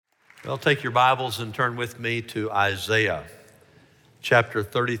Well, take your Bibles and turn with me to Isaiah chapter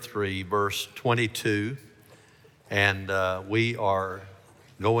 33, verse 22. And we are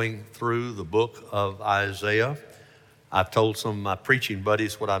going through the book of Isaiah. I've told some of my preaching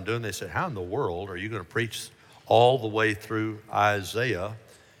buddies what I'm doing. They said, how in the world are you going to preach all the way through Isaiah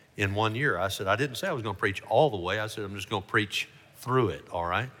in 1 year? I said, I didn't say I was going to preach all the way. I said, I'm just going to preach through it, all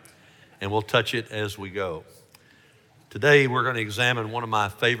right? And we'll touch it as we go. Today, we're going to examine one of my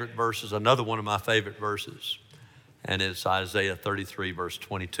favorite verses, another one of my favorite verses, and it's Isaiah 33, verse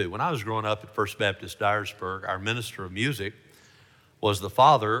 22. When I was growing up at First Baptist Dyersburg, our minister of music was the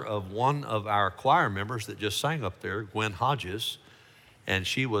father of one of our choir members that just sang up there, Gwen Hodges, and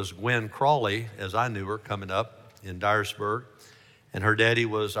she was Gwen Crawley, as I knew her, coming up in Dyersburg, and her daddy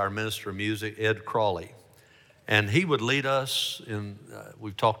was our minister of music, Ed Crawley. And he would lead us in,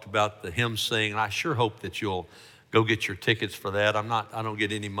 we've talked about the hymn sing, and I sure hope that you'll go get your tickets for that. I don't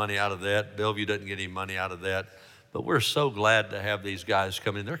get any money out of that. Bellevue doesn't get any money out of that. But we're so glad to have these guys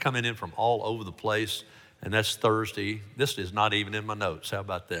come in. They're coming in from all over the place, and that's Thursday. This is not even in my notes. How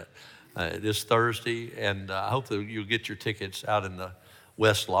about that? This Thursday, and I hope that you'll get your tickets out in the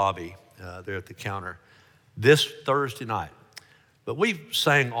West Lobby there at the counter this Thursday night. But we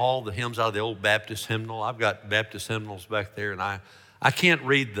sang all the hymns out of the old Baptist hymnal. I've got Baptist hymnals back there, and I can't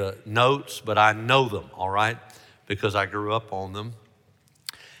read the notes, but I know them, all right? Because I grew up on them.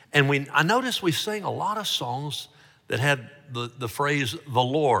 And I noticed we sing a lot of songs that had the phrase, the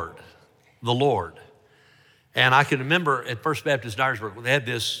Lord, the Lord. And I can remember at First Baptist Dyersburg, they had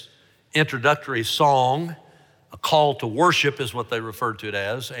this introductory song, a call to worship is what they referred to it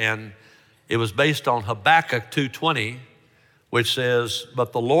as, and it was based on Habakkuk 2:20, which says,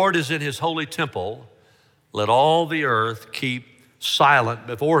 but the Lord is in his holy temple, let all the earth keep silent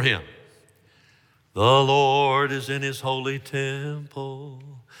before him. The Lord is in his holy temple.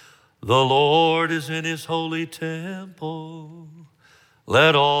 The Lord is in his holy temple.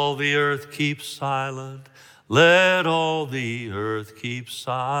 Let all the earth keep silent. Let all the earth keep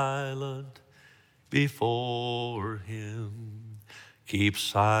silent before him. Keep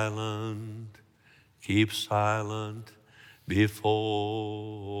silent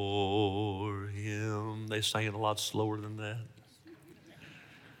before him. They sang it a lot slower than that.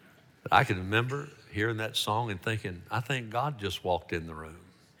 But I can remember hearing that song and thinking, I think God just walked in the room.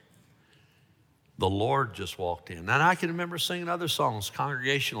 The Lord just walked in. And I can remember singing other songs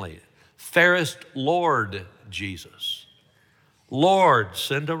congregationally. Fairest Lord Jesus. Lord,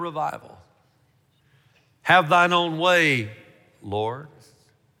 send a revival. Have thine own way, Lord.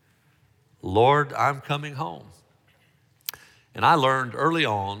 Lord, I'm coming home. And I learned early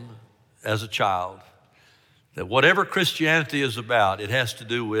on as a child that whatever Christianity is about, it has to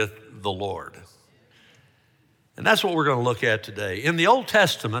do with the Lord. And that's what we're going to look at today. In the Old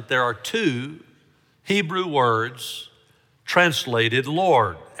Testament, there are two Hebrew words translated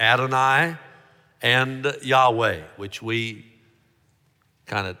Lord, Adonai and Yahweh, which we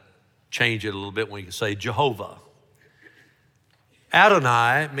kind of change it a little bit when you say Jehovah.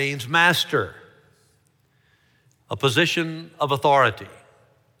 Adonai means master, a position of authority,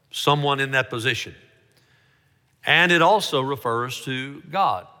 someone in that position. And it also refers to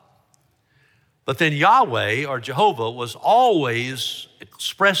God. But then Yahweh, or Jehovah, was always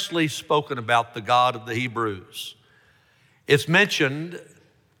expressly spoken about the God of the Hebrews. It's mentioned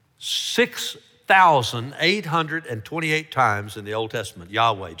 6,828 times in the Old Testament,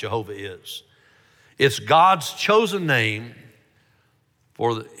 Yahweh, Jehovah is. It's God's chosen name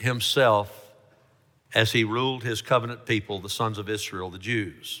for himself as he ruled his covenant people, the sons of Israel, the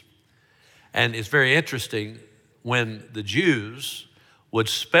Jews. And it's very interesting, when the Jews would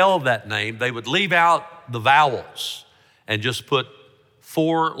spell that name, they would leave out the vowels and just put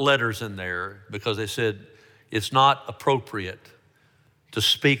 4 letters in there because they said it's not appropriate to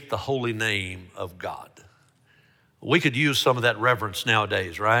speak the holy name of God. We could use some of that reverence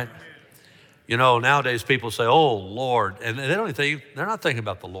nowadays, right? You know, nowadays people say, oh, Lord, and they're not thinking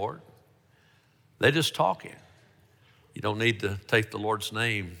about the Lord. They're just talking. You don't need to take the Lord's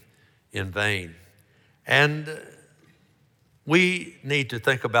name in vain. And we need to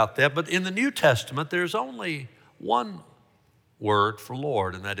think about that. But in the New Testament, there's only one word for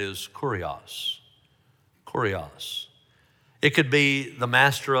Lord, and that is kurios. Kurios. It could be the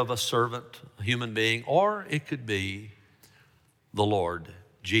master of a servant, a human being, or it could be the Lord,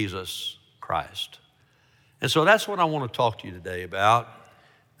 Jesus Christ. And so that's what I want to talk to you today about.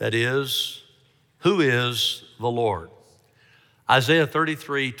 That is, who is the Lord? Isaiah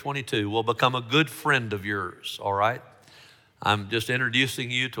 33:22 will become a good friend of yours, all right? I'm just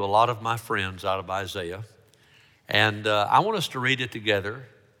introducing you to a lot of my friends out of Isaiah. And I want us to read it together.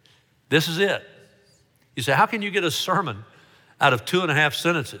 This is it. You say, how can you get a sermon out of 2.5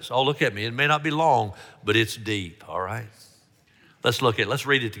 sentences? Oh, look at me. It may not be long, but it's deep, all right? Let's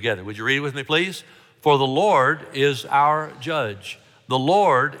read it together. Would you read it with me, please? For the Lord is our judge. The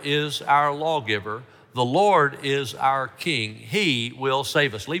Lord is our lawgiver. The Lord is our king. He will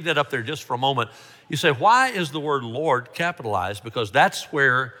save us. Leave that up there just for a moment. You say, why is the word Lord capitalized? Because that's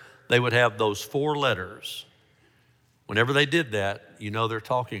where they would have those 4 letters. Whenever they did that, you know they're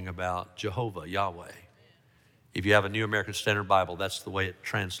talking about Jehovah, Yahweh. If you have a New American Standard Bible, that's the way it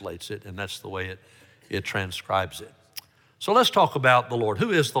translates it, and that's the way it transcribes it. So let's talk about the Lord. Who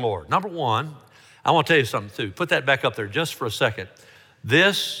is the Lord? Number one, I want to tell you something too. Put that back up there just for a second.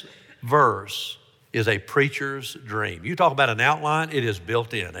 This verse is a preacher's dream. You talk about an outline, it is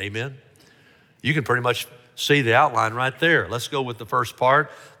built in, amen? You can pretty much see the outline right there. Let's go with the first part.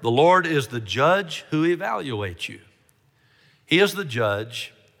 The Lord is the judge who evaluates you. He is the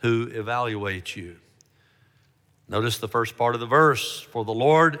judge who evaluates you. Notice the first part of the verse, for the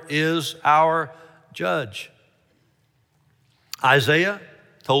Lord is our judge. Isaiah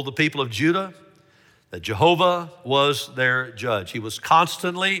told the people of Judah that Jehovah was their judge. He was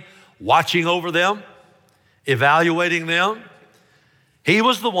constantly watching over them, evaluating them. He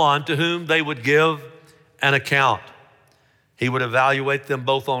was the one to whom they would give an account. He would evaluate them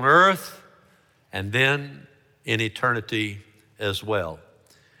both on earth and then in eternity as well.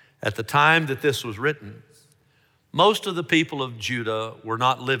 At the time that this was written, most of the people of Judah were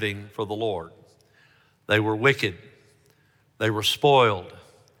not living for the Lord. They were wicked. They were spoiled.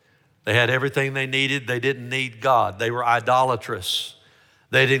 They had everything they needed. They didn't need God. They were idolatrous.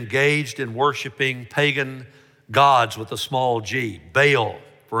 They'd engaged in worshiping pagan gods with a small g. Baal,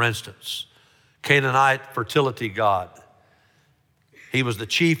 for instance, Canaanite fertility god. He was the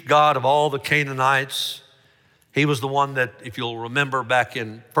chief god of all the Canaanites. He was the one that, if you'll remember back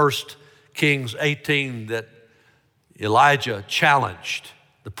in 1 Kings 18, that Elijah challenged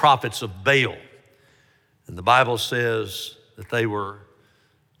the prophets of Baal. And the Bible says that they were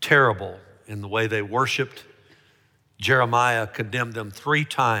terrible in the way they worshiped. Jeremiah condemned them 3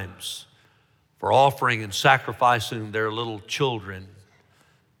 times for offering and sacrificing their little children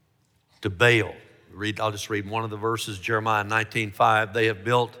to Baal. I'll just read one of the verses, Jeremiah 19:5. They have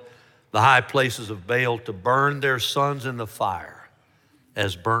built the high places of Baal to burn their sons in the fire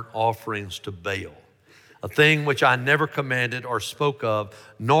as burnt offerings to Baal, a thing which I never commanded or spoke of,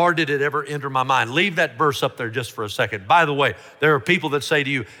 nor did it ever enter my mind. Leave that verse up there just for a second. By the way, there are people that say to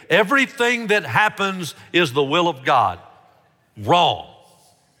you, everything that happens is the will of God. Wrong.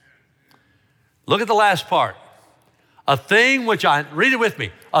 Look at the last part. Read it with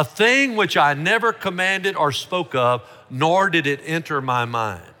me. A thing which I never commanded or spoke of, nor did it enter my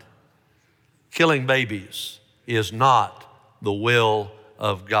mind. Killing babies is not the will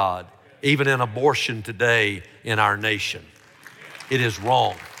of God. Even in abortion today in our nation, it is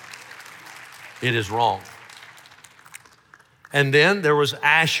wrong. It is wrong. And then there was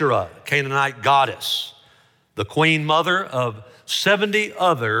Asherah, Canaanite goddess, the queen mother of 70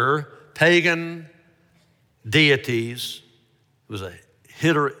 other pagan deities. It was a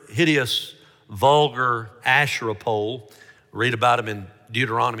hideous, vulgar Asherah pole. Read about him in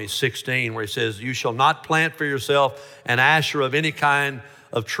Deuteronomy 16, where he says, you shall not plant for yourself an Asherah of any kind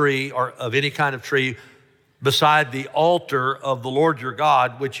of tree or of any kind of tree beside the altar of the Lord your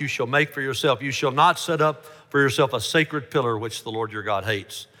God, which you shall make for yourself. You shall not set up for yourself a sacred pillar, which the Lord your God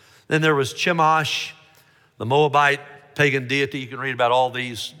hates. Then there was Chemosh, the Moabite pagan deity. You can read about all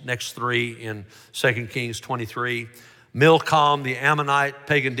these next 3 in 2 Kings 23. Milcom, the Ammonite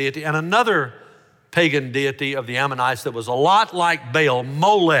pagan deity, and another pagan deity of the Ammonites that was a lot like Baal,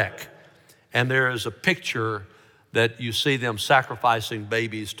 Molech. And there is a picture that you see them sacrificing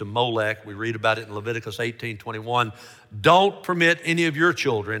babies to Molech. We read about it in Leviticus 18:21. Don't permit any of your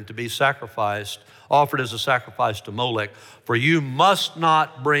children to be sacrificed, offered as a sacrifice to Molech, for you must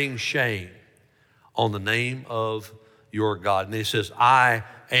not bring shame on the name of your God. And he says, I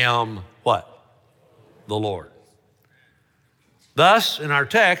am what? The Lord. Thus, in our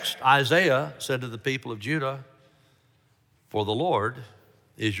text, Isaiah said to the people of Judah, for the Lord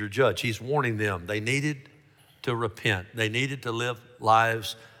is your judge. He's warning them. They needed to repent. They needed to live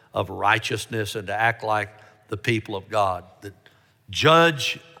lives of righteousness and to act like the people of God. The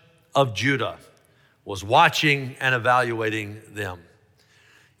judge of Judah was watching and evaluating them.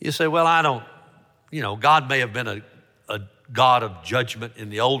 You say, well, God may have been a God of judgment in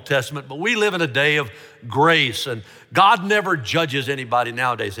the Old Testament, but we live in a day of grace, and God never judges anybody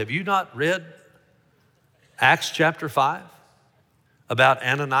nowadays. Have you not read Acts chapter 5 about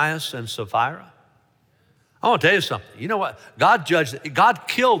Ananias and Sapphira? I want to tell you something. You know what? God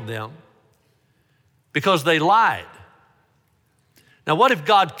killed them because they lied. Now, what if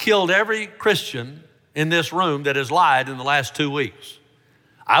God killed every Christian in this room that has lied in the last 2 weeks?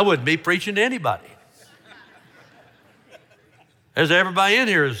 I wouldn't be preaching to anybody. As everybody in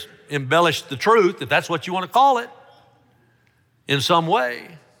here has embellished the truth, if that's what you want to call it, in some way.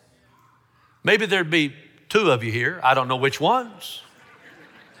 Maybe there'd be 2 of you here. I don't know which ones.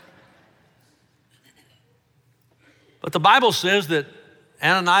 But the Bible says that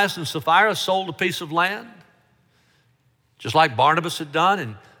Ananias and Sapphira sold a piece of land, just like Barnabas had done,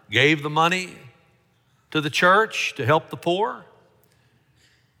 and gave the money to the church to help the poor.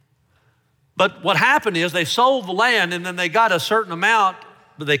 But what happened is they sold the land and then they got a certain amount,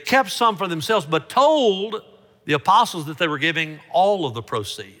 but they kept some for themselves, but told the apostles that they were giving all of the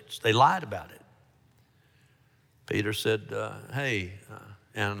proceeds. They lied about it. Peter said, hey,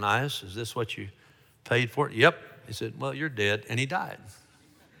 Ananias, is this what you paid for it? Yep. He said, well, you're dead. And he died.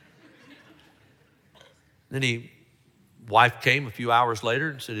 Then wife came a few hours later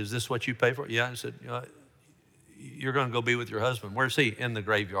and said, is this what you paid for it? Yeah. And said, you're going to go be with your husband. Where's he? In the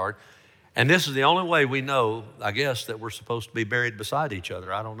graveyard. And this is the only way we know, I guess, that we're supposed to be buried beside each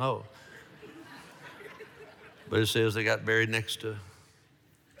other. I don't know. But it says they got buried next to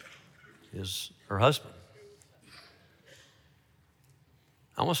her husband.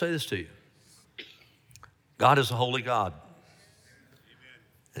 I want to say this to you. God is a holy God.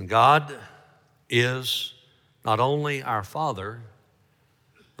 And God is not only our Father,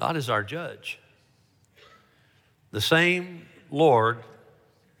 God is our judge. The same Lord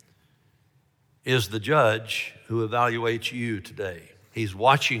is the judge who evaluates you today. He's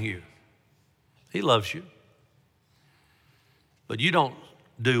watching you. He loves you. But you don't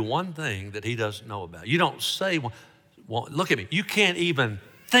do one thing that he doesn't know about. You don't say, well, look at me. You can't even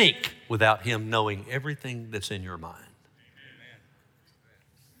think without him knowing everything that's in your mind. Amen.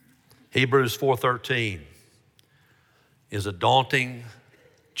 Hebrews 4:13 is a daunting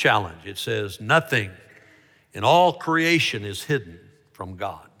challenge. It says, nothing in all creation is hidden from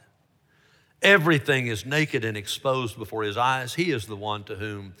God. Everything is naked and exposed before his eyes. He is the one to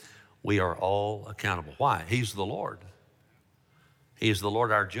whom we are all accountable. Why? He's the Lord. He is the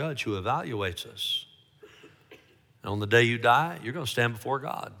Lord, our judge, who evaluates us. And on the day you die, you're going to stand before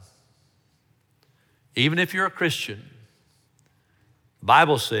God. Even if you're a Christian, the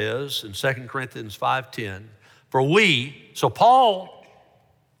Bible says in 2 Corinthians 5:10, so Paul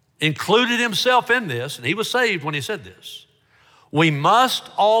included himself in this, and he was saved when he said this. We must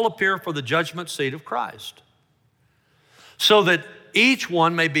all appear for the judgment seat of Christ, so that each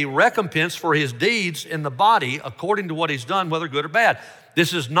one may be recompensed for his deeds in the body according to what he's done, whether good or bad.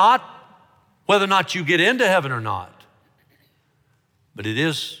 This is not whether or not you get into heaven or not, but it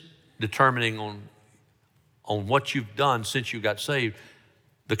is determining on what you've done since you got saved,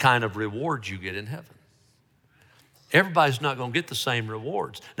 the kind of rewards you get in heaven. Everybody's not going to get the same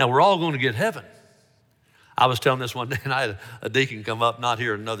rewards. Now, we're all going to get heaven. I was telling this one day, and I had a deacon come up, not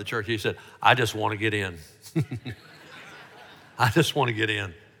here in another church. He said, I just want to get in. I just want to get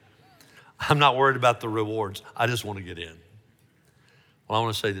in. I'm not worried about the rewards. I just want to get in. Well, I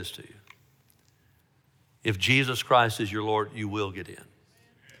want to say this to you. If Jesus Christ is your Lord, you will get in.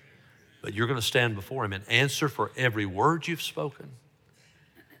 But you're going to stand before him and answer for every word you've spoken,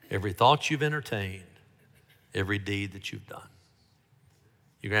 every thought you've entertained, every deed that you've done.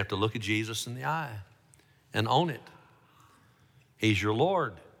 You're going to have to look at Jesus in the eye and own it. He's your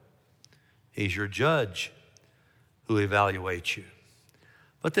Lord. He's your judge who evaluates you.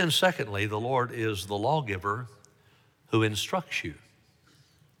 But then secondly, the Lord is the lawgiver who instructs you.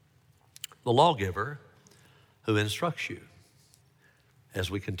 The lawgiver who instructs you.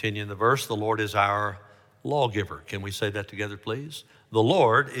 As we continue in the verse, the Lord is our lawgiver. Can we say that together, please? The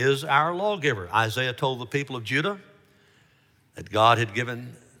Lord is our lawgiver. Isaiah told the people of Judah that God had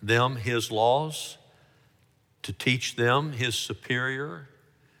given them his laws to teach them his superior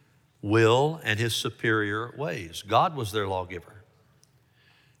will and his superior ways. God was their lawgiver.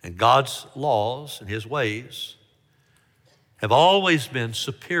 And God's laws and his ways have always been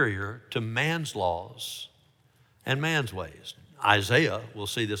superior to man's laws and man's ways. Isaiah, we'll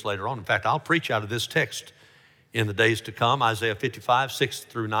see this later on. In fact, I'll preach out of this text in the days to come. Isaiah 55, 6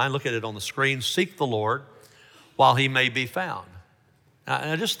 through 9. Look at it on the screen. Seek the Lord while he may be found.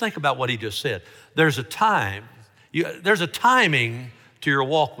 Now just think about what he just said. There's a time, there's a timing to your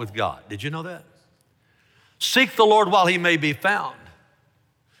walk with God. Did you know that? Seek the Lord while he may be found.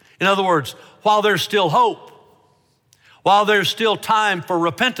 In other words, while there's still hope, while there's still time for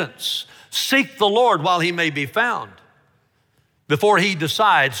repentance, seek the Lord while he may be found. before he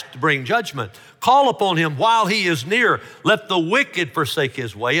decides to bring judgment. Call upon him while he is near. Let the wicked forsake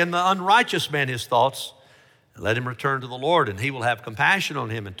his way and the unrighteous man his thoughts. And let him return to the Lord, and he will have compassion on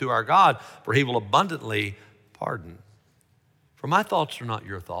him and to our God, for he will abundantly pardon. For my thoughts are not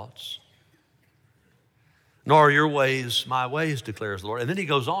your thoughts, nor are your ways my ways, declares the Lord. And then he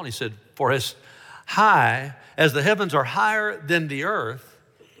goes on, he said, for as high as the heavens are higher than the earth,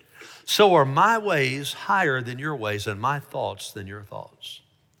 so are my ways higher than your ways and my thoughts than your thoughts.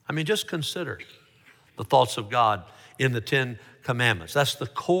 I mean, just consider the thoughts of God in the 10 Commandments. That's the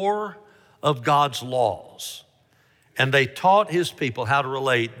core of God's laws. And they taught his people how to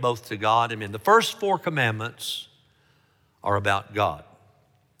relate both to God and men. The first 4 commandments are about God.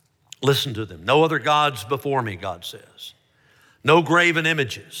 Listen to them. No other gods before me, God says. No graven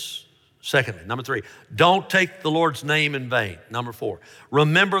images. Secondly, number 3, don't take the Lord's name in vain. Number 4,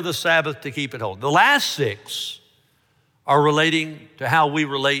 remember the Sabbath to keep it holy. The last 6 are relating to how we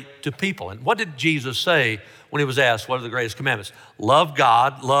relate to people. And what did Jesus say when he was asked, what are the greatest commandments? Love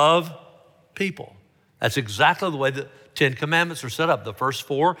God, love people. That's exactly the way the 10 commandments are set up. The first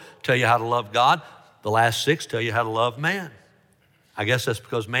 4 tell you how to love God. The last 6 tell you how to love man. I guess that's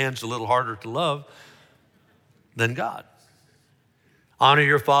because man's a little harder to love than God. Honor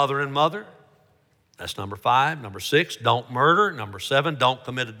your father and mother. That's number 5. Number 6, don't murder. Number 7, don't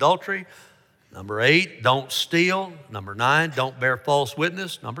commit adultery. Number 8, don't steal. Number 9, don't bear false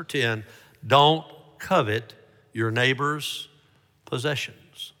witness. Number 10, don't covet your neighbor's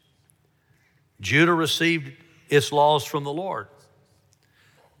possessions. Judah received its laws from the Lord,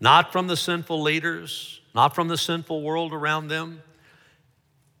 not from the sinful leaders, not from the sinful world around them.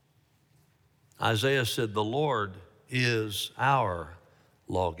 Isaiah said, the Lord is our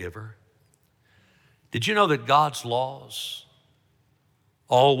lawgiver. Did you know that God's laws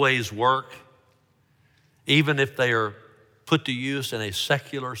always work, even if they are put to use in a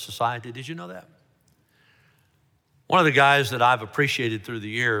secular society? Did you know that? One of the guys that I've appreciated through the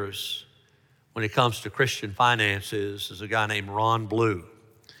years when it comes to Christian finances is a guy named Ron Blue.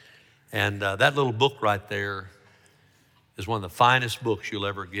 And that little book right there is one of the finest books you'll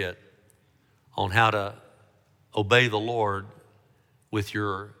ever get on how to obey the Lord with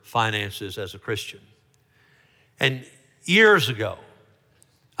your finances as a Christian. And years ago,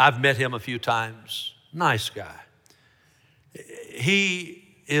 I've met him a few times. Nice guy. He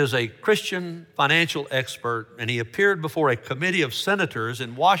is a Christian financial expert, and he appeared before a committee of senators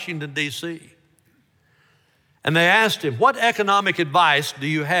in Washington, D.C. And they asked him, what economic advice do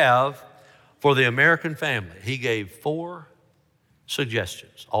you have for the American family? He gave 4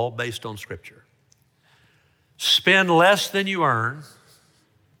 suggestions, all based on Scripture. Spend less than you earn.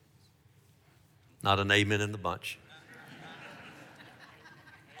 Not an amen in the bunch.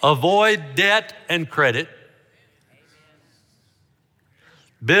 Avoid debt and credit.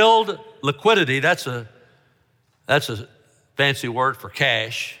 Build liquidity. That's a fancy word for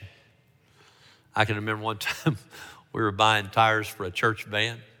cash. I can remember one time we were buying tires for a church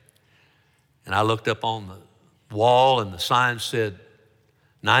van, and I looked up on the wall and the sign said,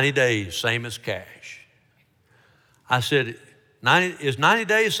 90 days, same as cash. I said, is 90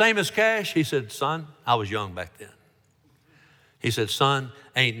 days same as cash? He said, son, I was young back then. He said, son,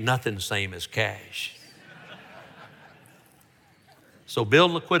 ain't nothing same as cash. So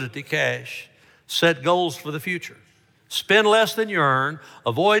build liquidity, cash, set goals for the future. Spend less than you earn,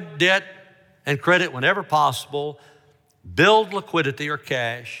 avoid debt and credit whenever possible, build liquidity or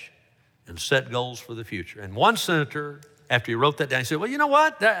cash, and set goals for the future. And one senator, after he wrote that down, he said, well, you know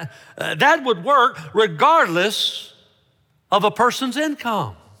what? That would work regardless of a person's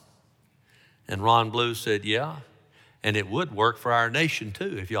income. And Ron Blue said, yeah, and it would work for our nation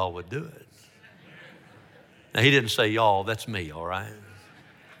too if y'all would do it. Now, he didn't say y'all, that's me, all right?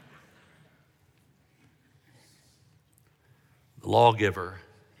 The lawgiver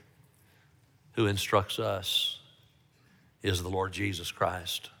who instructs us is the Lord Jesus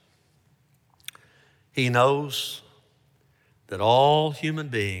Christ. He knows that all human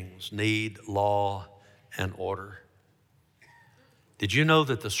beings need law and order. Did you know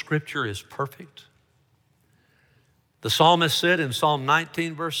that the Scripture is perfect? The psalmist said in Psalm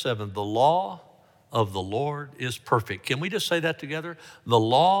 19, verse 7, the law of the Lord is perfect. Can we just say that together? The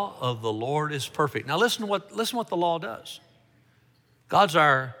law of the Lord is perfect. Now listen what the law does. God's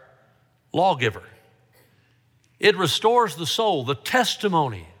our lawgiver. It restores the soul. The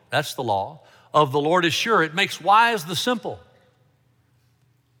testimony, that's the law, of the Lord is sure. It makes wise the simple.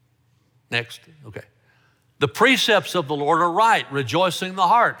 Next, okay. The precepts of the Lord are right, rejoicing the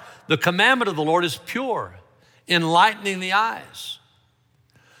heart. The commandment of the Lord is pure, enlightening the eyes.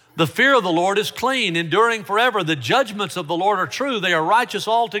 The fear of the Lord is clean, enduring forever. The judgments of the Lord are true. They are righteous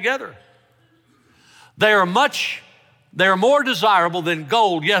altogether. They are more desirable than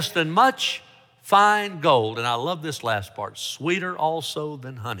gold, yes, than much fine gold. And I love this last part, sweeter also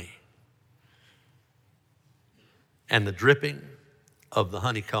than honey. And the dripping of the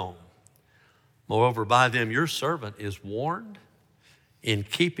honeycomb. Moreover, by them your servant is warned. In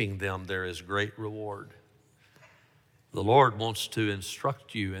keeping them there is great reward. The Lord wants to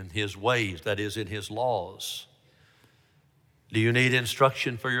instruct you in His ways, that is, in His laws. Do you need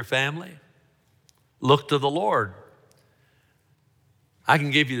instruction for your family? Look to the Lord. I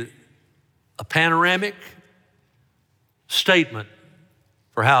can give you a panoramic statement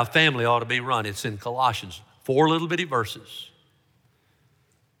for how a family ought to be run. It's in Colossians, 4 little bitty verses.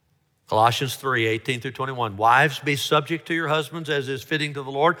 Colossians 3, 18 through 21. Wives, be subject to your husbands as is fitting to the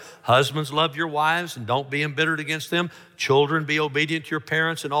Lord. Husbands, love your wives and don't be embittered against them. Children, be obedient to your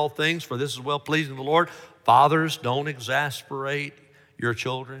parents in all things, for this is well-pleasing to the Lord. Fathers, don't exasperate your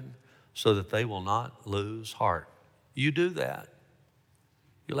children so that they will not lose heart. You do that,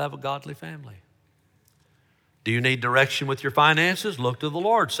 you'll have a godly family. Do you need direction with your finances? Look to the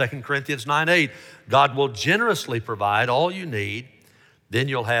Lord. 2 Corinthians 9, 8. God will generously provide all you need. Then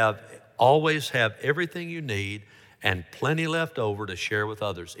you'll always have everything you need and plenty left over to share with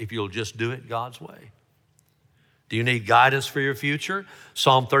others if you'll just do it God's way. Do you need guidance for your future?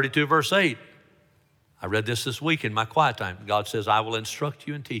 Psalm 32, verse 8. I read this week in my quiet time. God says, I will instruct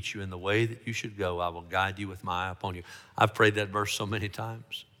you and teach you in the way that you should go. I will guide you with my eye upon you. I've prayed that verse so many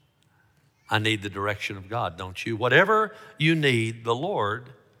times. I need the direction of God, don't you? Whatever you need, the Lord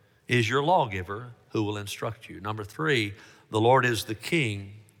is your lawgiver who will instruct you. Number 3, the Lord is the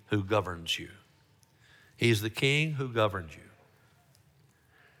King who governs you. He's the King who governs you.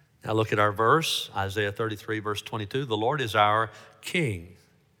 Now look at our verse, Isaiah 33, verse 22. The Lord is our King.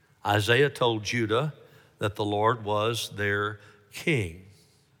 Isaiah told Judah that the Lord was their King.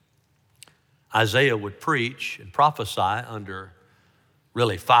 Isaiah would preach and prophesy under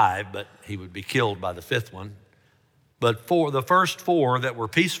really 5, but he would be killed by the 5th one. But for the first 4 that were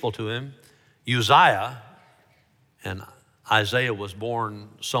peaceful to him, Uzziah, and Isaiah was born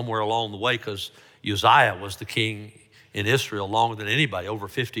somewhere along the way because Uzziah was the king in Israel longer than anybody, over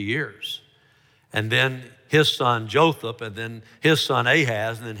 50 years. And then his son Jotham, and then his son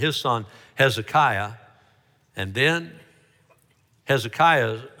Ahaz, and then his son Hezekiah. And then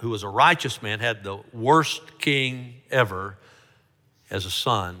Hezekiah, who was a righteous man, had the worst king ever as a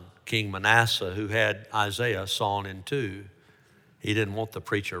son, King Manasseh, who had Isaiah sawn in 2. He didn't want the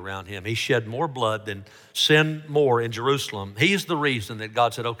preacher around him. He shed more blood than sinned more in Jerusalem. He's the reason that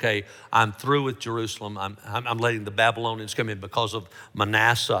God said, okay, I'm through with Jerusalem. I'm letting the Babylonians come in because of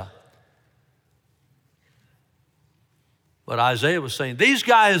Manasseh. But Isaiah was saying, these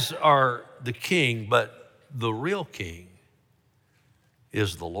guys are the king, but the real king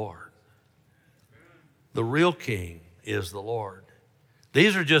is the Lord. The real king is the Lord.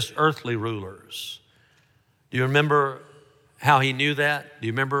 These are just earthly rulers. Do you remember how he knew that? Do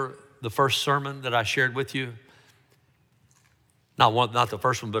you remember the first sermon that I shared with you? Not the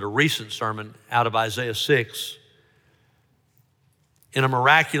first one, but a recent sermon out of Isaiah 6. In a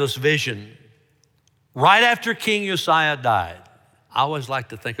miraculous vision, right after King Uzziah died. I always like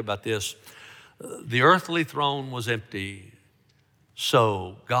to think about this. The earthly throne was empty.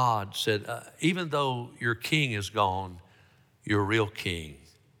 So God said, even though your king is gone, your real king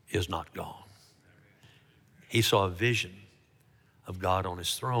is not gone. He saw a vision of God on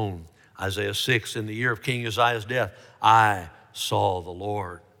his throne. Isaiah 6, in the year of King Uzziah's death, I saw the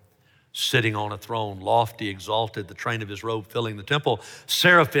Lord sitting on a throne, lofty, exalted, the train of his robe filling the temple.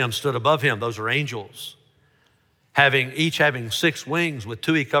 Seraphim stood above him. Those are angels. Each having 6 wings. With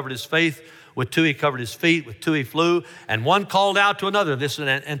 2 he covered his face, with 2 he covered his feet, with 2 he flew, and one called out to another. This is an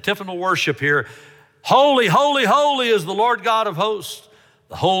antiphonal worship here. Holy, holy, holy is the Lord God of hosts.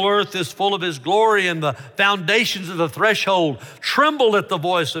 The whole earth is full of his glory, and the foundations of the threshold trembled at the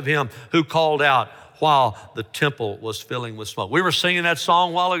voice of him who called out while the temple was filling with smoke. We were singing that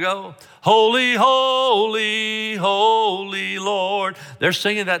song a while ago. Holy, holy, holy Lord. They're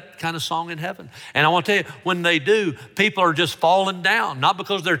singing that kind of song in heaven. And I want to tell you, when they do, people are just falling down, not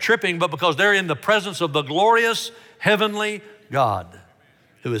because they're tripping, but because they're in the presence of the glorious heavenly God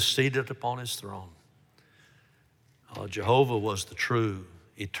who is seated upon his throne. Oh, Jehovah was the true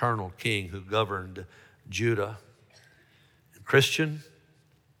eternal king who governed Judah. And Christian,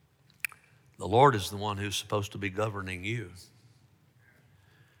 the Lord is the one who's supposed to be governing you.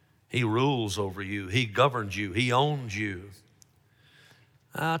 He rules over you. He governs you. He owns you.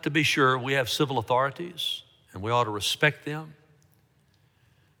 To be sure, we have civil authorities and we ought to respect them.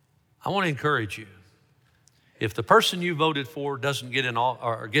 I want to encourage you. If the person you voted for doesn't get in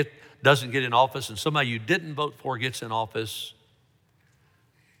office and somebody you didn't vote for gets in office,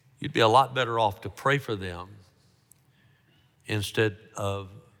 you'd be a lot better off to pray for them instead of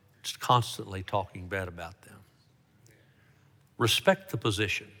just constantly talking bad about them. Respect the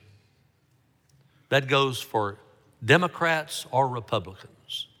position. That goes for Democrats or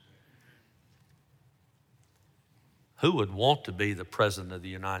Republicans. Who would want to be the President of the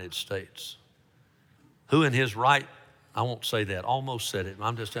United States? Who in his right, I won't say that, almost said it,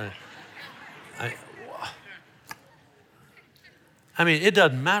 I'm just saying. I mean, it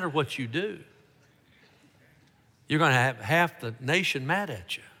doesn't matter what you do. You're going to have half the nation mad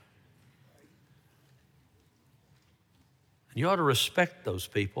at you. And you ought to respect those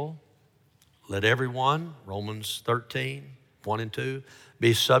people. Let everyone, Romans 13, 1 and 2,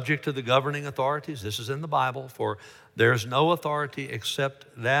 be subject to the governing authorities. This is in the Bible. For there is no authority except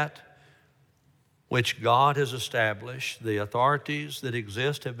that which God has established. The authorities that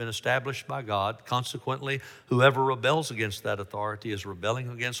exist have been established by God. Consequently, whoever rebels against that authority is rebelling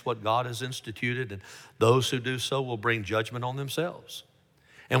against what God has instituted, and those who do so will bring judgment on themselves.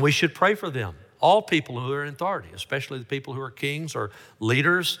 And we should pray for them, all people who are in authority, especially the people who are kings or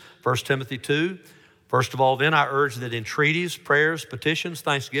leaders. 1 Timothy 2, first of all, then I urge that entreaties, prayers, petitions,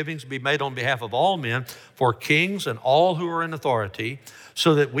 thanksgivings be made on behalf of all men for kings and all who are in authority,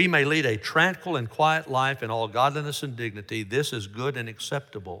 so that we may lead a tranquil and quiet life in all godliness and dignity. This is good and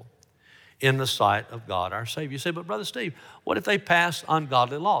acceptable in the sight of God our Savior. You say, but Brother Steve, what if they pass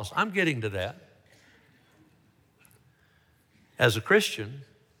ungodly laws? I'm getting to that. As a Christian,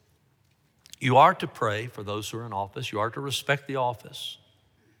 you are to pray for those who are in office. You are to respect the office.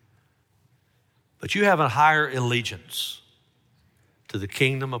 But you have a higher allegiance to the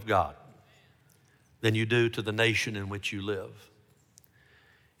kingdom of God than you do to the nation in which you live.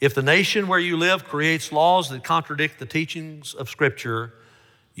 If the nation where you live creates laws that contradict the teachings of Scripture,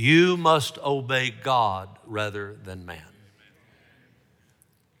 you must obey God rather than man.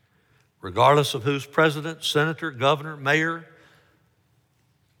 Regardless of who's president, senator, governor, mayor,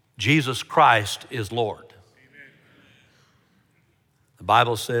 Jesus Christ is Lord. The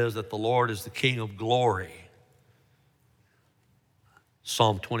Bible says that the Lord is the King of glory.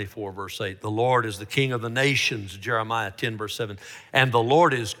 Psalm 24, verse 8. The Lord is the King of the nations, Jeremiah 10, verse 7. And the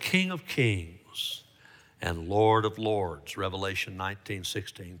Lord is King of kings and Lord of lords, Revelation 19,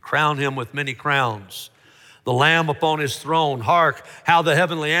 16. Crown him with many crowns, the Lamb upon his throne. Hark, how the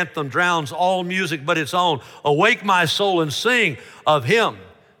heavenly anthem drowns all music but its own. Awake my soul and sing of him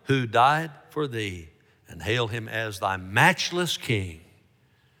who died for thee, and hail him as thy matchless King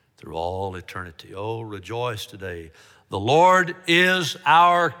through all eternity. Oh, rejoice today. The Lord is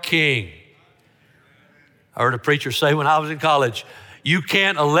our King. I heard a preacher say when I was in college, you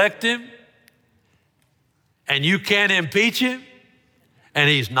can't elect him and you can't impeach him, and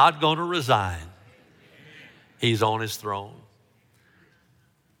he's not going to resign. He's on his throne.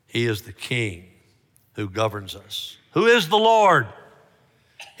 He is the King who governs us. Who is the Lord?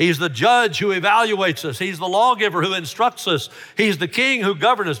 He's the judge who evaluates us. He's the lawgiver who instructs us. He's the King who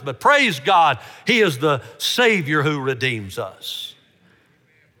governs us. But praise God, he is the Savior who redeems us.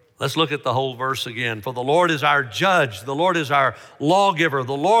 Let's look at the whole verse again. For the Lord is our judge. The Lord is our lawgiver.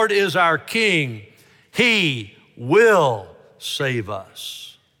 The Lord is our King. He will save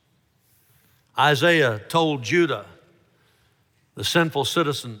us. Isaiah told Judah, the sinful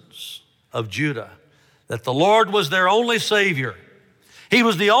citizens of Judah, that the Lord was their only Savior. He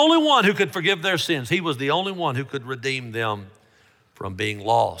was the only one who could forgive their sins. He was the only one who could redeem them from being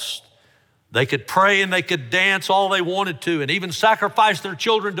lost. They could pray and they could dance all they wanted to and even sacrifice their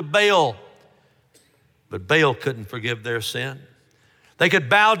children to Baal. But Baal couldn't forgive their sin. They could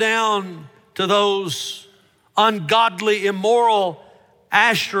bow down to those ungodly, immoral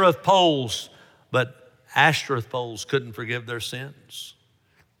Ashtoreth poles, but Ashtoreth poles couldn't forgive their sins.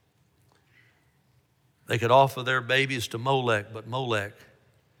 They could offer their babies to Molech, but Molech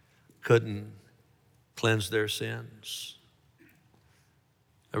couldn't cleanse their sins.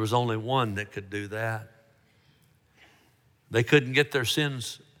 There was only one that could do that. They couldn't get their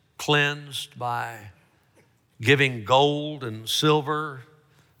sins cleansed by giving gold and silver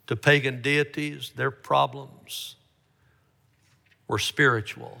to pagan deities. Their problems were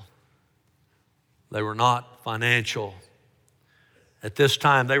spiritual. They were not financial. At this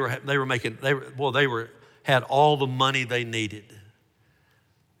time, they had all the money they needed,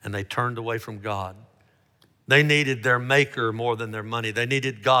 and they turned away from God. They needed their maker more than their money. They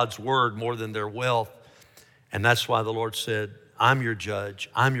needed God's word more than their wealth. And that's why the Lord said, I'm your judge,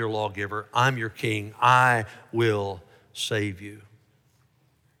 I'm your lawgiver, I'm your king, I will save you.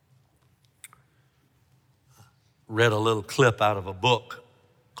 read a little clip out of a book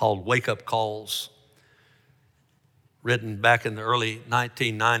called Wake Up Calls, written back in the early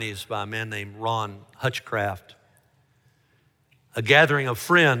 1990s by a man named Ron Hutchcraft. A gathering of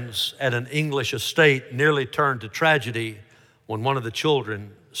friends at an English estate nearly turned to tragedy when one of the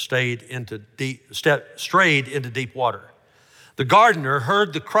children strayed into deep water. The gardener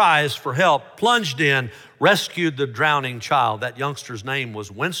heard the cries for help, plunged in, rescued the drowning child. That youngster's name was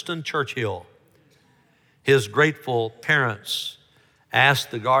Winston Churchill. His grateful parents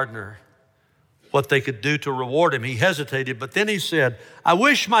asked the gardener what they could do to reward him. He hesitated, but then he said, "I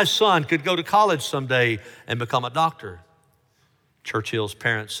wish my son could go to college someday and become a doctor." Churchill's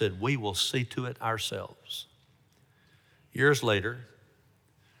parents said, "We will see to it ourselves." Years later,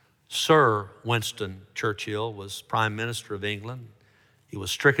 Sir Winston Churchill was Prime Minister of England. He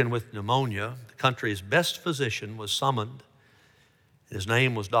was stricken with pneumonia. The country's best physician was summoned. His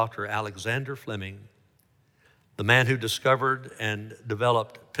name was Dr. Alexander Fleming, the man who discovered and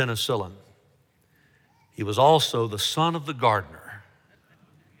developed penicillin. He was also the son of the gardener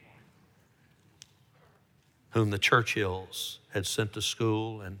whom the Churchills had sent to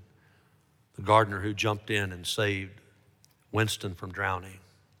school, and the gardener who jumped in and saved Winston from drowning.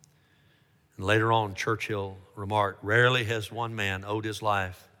 And later on, Churchill remarked, "Rarely has one man owed his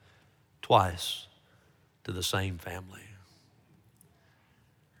life twice to the same family."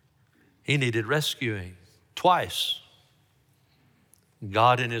 He needed rescuing twice.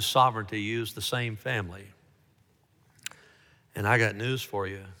 God in his sovereignty used the same family. And I got news for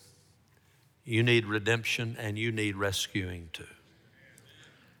you. You need redemption and you need rescuing too.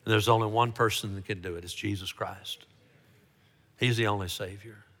 And there's only one person that can do it. It's Jesus Christ. He's the only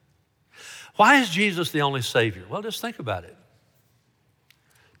Savior. Why is Jesus the only Savior? Well, just think about it.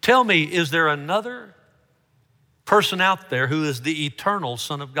 Tell me, is there another person out there who is the eternal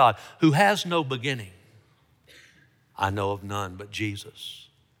Son of God, who has no beginning? I know of none but Jesus.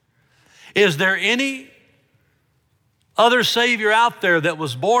 Is there any other Savior out there that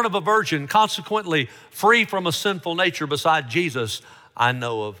was born of a virgin, consequently free from a sinful nature beside Jesus? I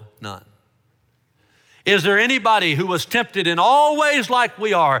know of none. Is there anybody who was tempted in all ways like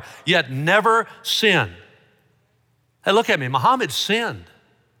we are, yet never sinned? Hey, look at me. Muhammad sinned.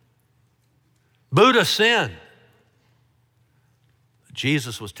 Buddha sinned.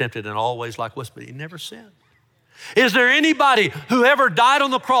 Jesus was tempted in all ways like us, but he never sinned. Is there anybody who ever died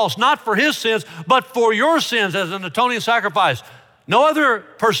on the cross, not for his sins, but for your sins as an atoning sacrifice? No other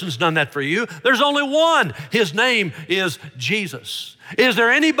person's done that for you. There's only one. His name is Jesus. Is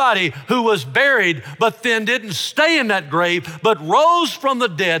there anybody who was buried but then didn't stay in that grave but rose from the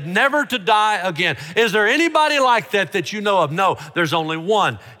dead, never to die again? Is there anybody like that you know of? No, there's only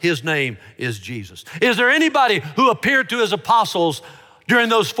one. His name is Jesus. Is there anybody who appeared to his apostles during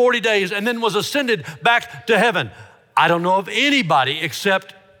those 40 days and then was ascended back to heaven? I don't know of anybody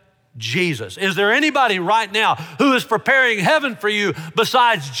except Jesus. Is there anybody right now who is preparing heaven for you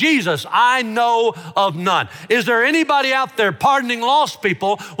besides Jesus? I know of none. Is there anybody out there pardoning lost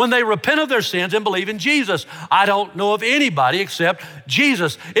people when they repent of their sins and believe in Jesus? I don't know of anybody except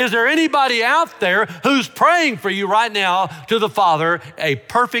Jesus. Is there anybody out there who's praying for you right now to the Father, a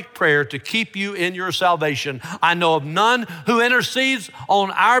perfect prayer to keep you in your salvation? I know of none who intercedes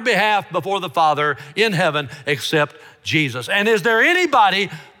on our behalf before the Father in heaven except Jesus. And is there anybody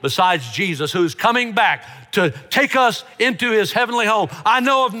besides Jesus who's coming back to take us into his heavenly home? I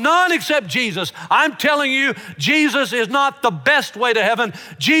know of none except Jesus. I'm telling you, Jesus is not the best way to heaven.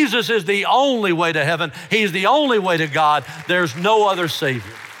 Jesus is the only way to heaven. He's the only way to God. There's no other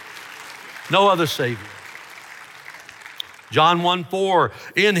Savior. No other Savior. John 1:4,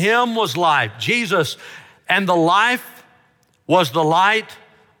 in him was life, Jesus, and the life was the light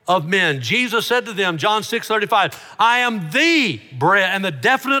of men. Jesus said to them, John 6:35, I am the bread, and the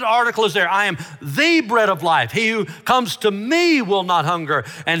definite article is there. I am the bread of life. He who comes to me will not hunger,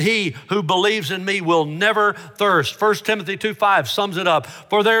 and he who believes in me will never thirst. 1 Timothy 2:5 sums it up.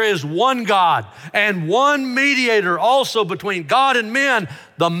 For there is one God and one mediator also between God and men,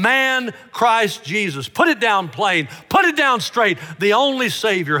 the man Christ Jesus. Put it down plain, put it down straight. The only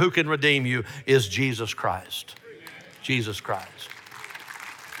Savior who can redeem you is Jesus Christ. Jesus Christ.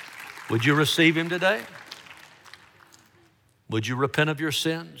 Would you receive him today? Would you repent of your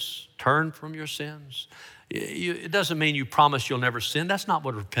sins? Turn from your sins? It doesn't mean you promise you'll never sin. That's not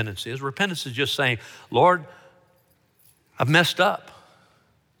what repentance is. Repentance is just saying, Lord, I've messed up.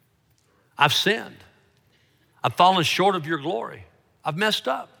 I've sinned. I've fallen short of your glory. I've messed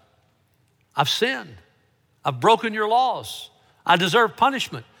up. I've sinned. I've broken your laws. I deserve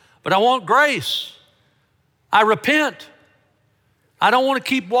punishment, but I want grace. I repent. I don't want to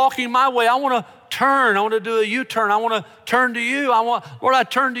keep walking my way. I want to turn. I want to do a U-turn. I want to turn to you. Lord, I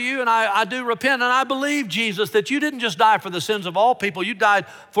turn to you and I do repent. And I believe, Jesus, that you didn't just die for the sins of all people. You died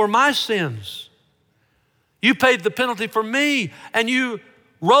for my sins. You paid the penalty for me, and you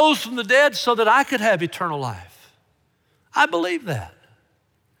rose from the dead so that I could have eternal life. I believe that.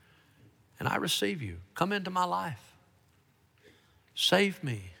 And I receive you. Come into my life. Save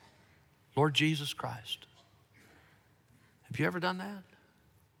me, Lord Jesus Christ. Have you ever done that?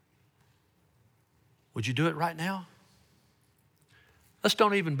 Would you do it right now? Let's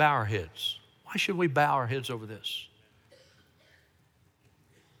don't even bow our heads. Why should we bow our heads over this?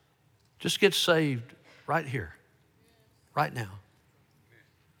 Just get saved right here, right now.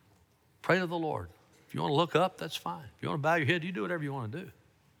 Pray to the Lord. If you want to look up, that's fine. If you want to bow your head, you do whatever you want to do.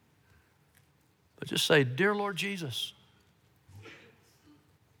 But just say, dear Lord Jesus,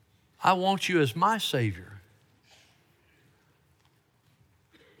 I want you as my Savior.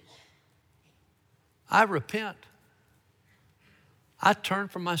 I repent. I turn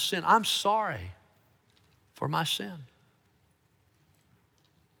from my sin. I'm sorry for my sin.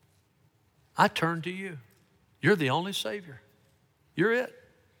 I turn to you. You're the only Savior. You're it.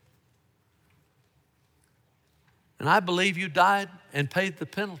 And I believe you died and paid the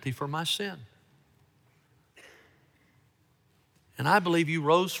penalty for my sin. And I believe you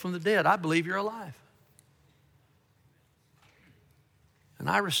rose from the dead. I believe you're alive. And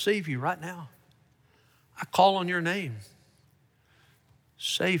I receive you right now. I call on your name.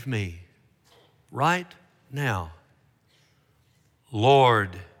 Save me right now, Lord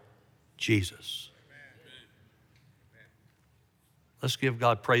Jesus. Let's give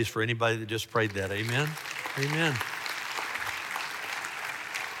God praise for anybody that just prayed that. Amen. Amen.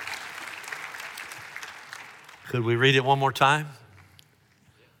 Could we read it one more time?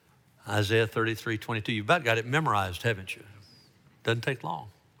 Isaiah 33:22. You've about got it memorized, haven't you? Doesn't take long.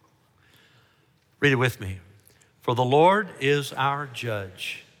 Read it with me. For the Lord is our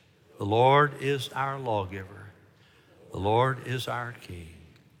judge. The Lord is our lawgiver. The Lord is our king.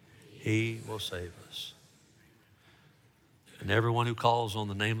 He will save us. And everyone who calls on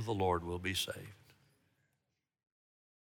the name of the Lord will be saved.